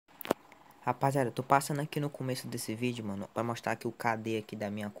Rapaziada, eu tô passando aqui no começo desse vídeo, mano, pra mostrar que o KD aqui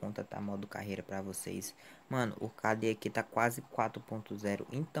da minha conta tá modo carreira pra vocês. Mano, o KD aqui tá quase 4.0.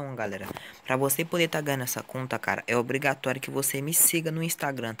 Então, galera, pra você poder tá ganhando essa conta, cara, é obrigatório que você me siga no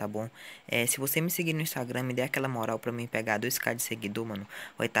Instagram, tá bom? Se você me seguir no Instagram, me dê aquela moral pra mim pegar 2k de seguidor, mano,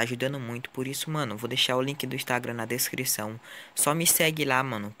 vai tá ajudando muito. Por isso, mano, vou deixar o link do Instagram na descrição. Só me segue lá,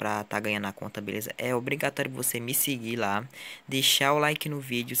 mano, pra tá ganhando a conta, beleza? É obrigatório você me seguir lá, deixar o like no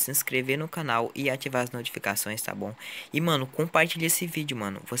vídeo, se inscrever no canal e ativar as notificações, tá bom? E, mano, compartilha esse vídeo,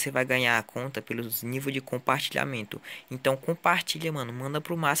 mano. Você vai ganhar a conta pelos níveis de compartilhamento. Então, compartilha, mano. Manda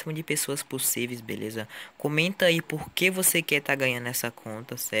pro máximo de pessoas possíveis, beleza? Comenta aí por que você quer tá ganhando essa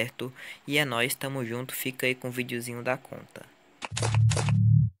conta, certo? E é nóis, tamo junto. Fica aí com o videozinho da conta.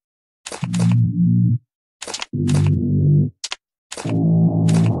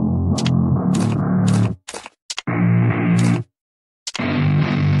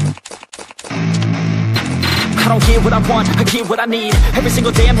 I don't get what I want, I get what I need. Every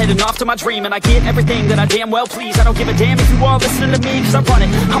single day I'm heading off to my dream, and I get everything that I damn well please. I don't give a damn if you all listening to me, cause I run it.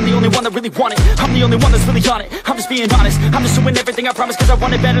 I'm the only one that really want it, I'm the only one that's really on it. I'm just being honest, I'm just doing everything I promise, cause I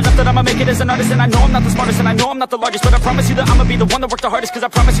want it bad enough that I'ma make it as an artist. And I know I'm not the smartest, and I know I'm not the largest, but I promise you that I'ma be the one that worked the hardest. Cause I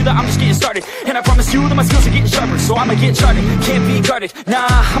promise you that I'm just getting started, and I promise you that my skills are getting sharper. So I'ma get charted, can't be guarded. Nah,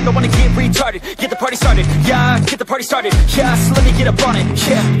 I'm the one to get retarded. Get the party started, yeah, get the party started. Yeah, so let me get up on it,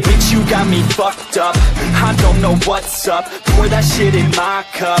 yeah. Bitch, you got me fucked up, I don't know what's up. Pour that shit in my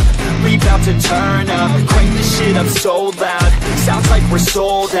cup, we bout to turn up. Crank this shit up so loud, sounds like we're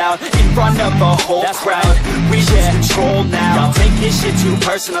sold out. In front of a whole crowd, we lose control now. Y'all take this shit too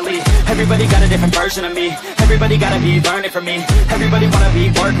personally, everybody got a different version of me. Everybody gotta be learning from me, everybody wanna be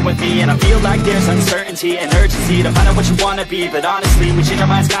working with me. And I feel like there's uncertainty and urgency to find out what you wanna be. But honestly, we change our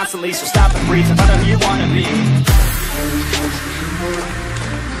minds constantly, so stop and breathe and find out who you wanna be.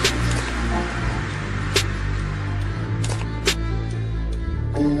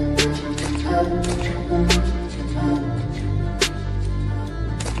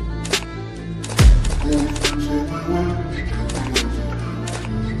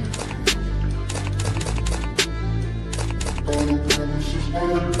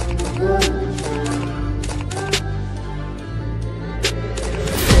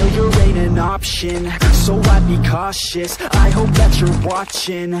 Failure ain't an option, so I'd be cautious. I hope that you're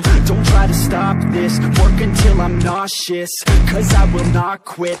watching, don't try to stop this. Work until I'm nauseous, cause I will not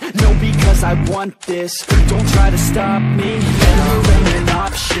quit. No, because I want this, don't try to stop me. Failure ain't an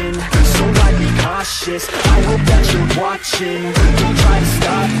option, so I'd be cautious. I hope that you're watching, don't try to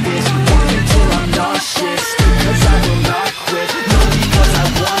stop this. Work until I'm nauseous, cause I will not quit. No, because I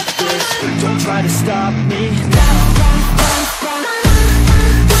want this, don't try to stop me now.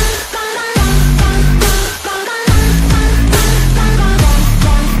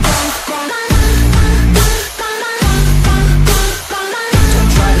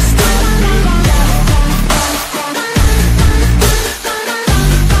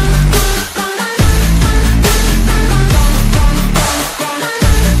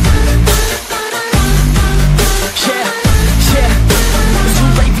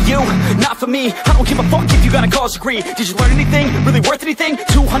 For me, I don't give a fuck if you got a college degree. Did you learn anything? Really worth anything?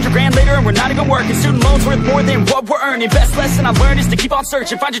 200 grand later and we're not even working. Student loans worth more than what we're earning. Best lesson I learned is to keep on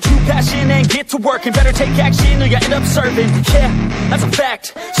searching. Find your true passion and get to work. And better take action or you end up serving. Yeah, that's a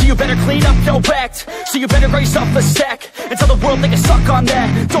fact. So you better clean up your act. So you better grab yourself a sack and tell the world they can suck on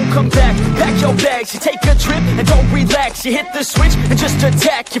that. Don't come back, pack your bags. You take a trip and don't relax. You hit the switch and just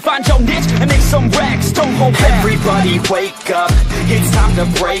attack. You find your niche and make some racks. Don't hold back. Everybody wake up, it's time to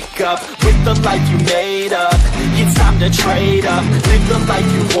break up with the life you made up. It's time to trade up, live the life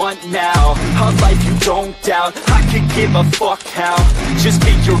you want now, a life you don't doubt. I could give a fuck how, just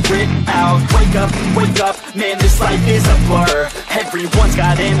figure it out. Wake up, man, this life is a blur. Everyone's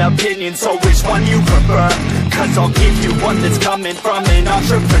got an opinion, so which one you prefer? Cause I'll give you one that's coming from an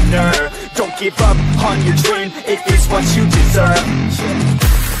entrepreneur. Don't give up on your dream, it is what you deserve.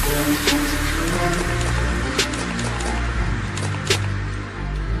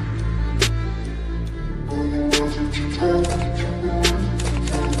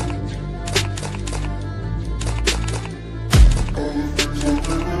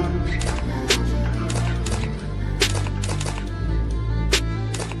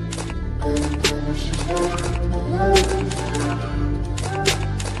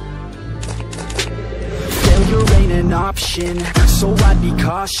 Failure ain't an option, so I'd be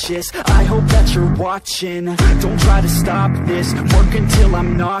cautious. I hope that you're watching, don't try to stop this. Work until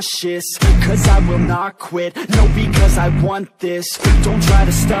I'm nauseous, cause I will not quit. No, because I want this, don't try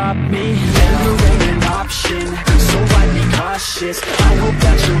to stop me. Failure ain't an option, so I'd be cautious. I hope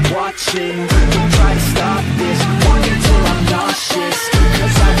that you're watching. watching. Don't try to stop this, walk until I'm nauseous.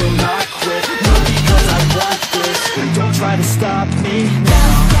 Cause I will not quit, not because I want this. Don't try to stop me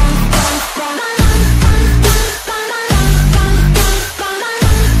now.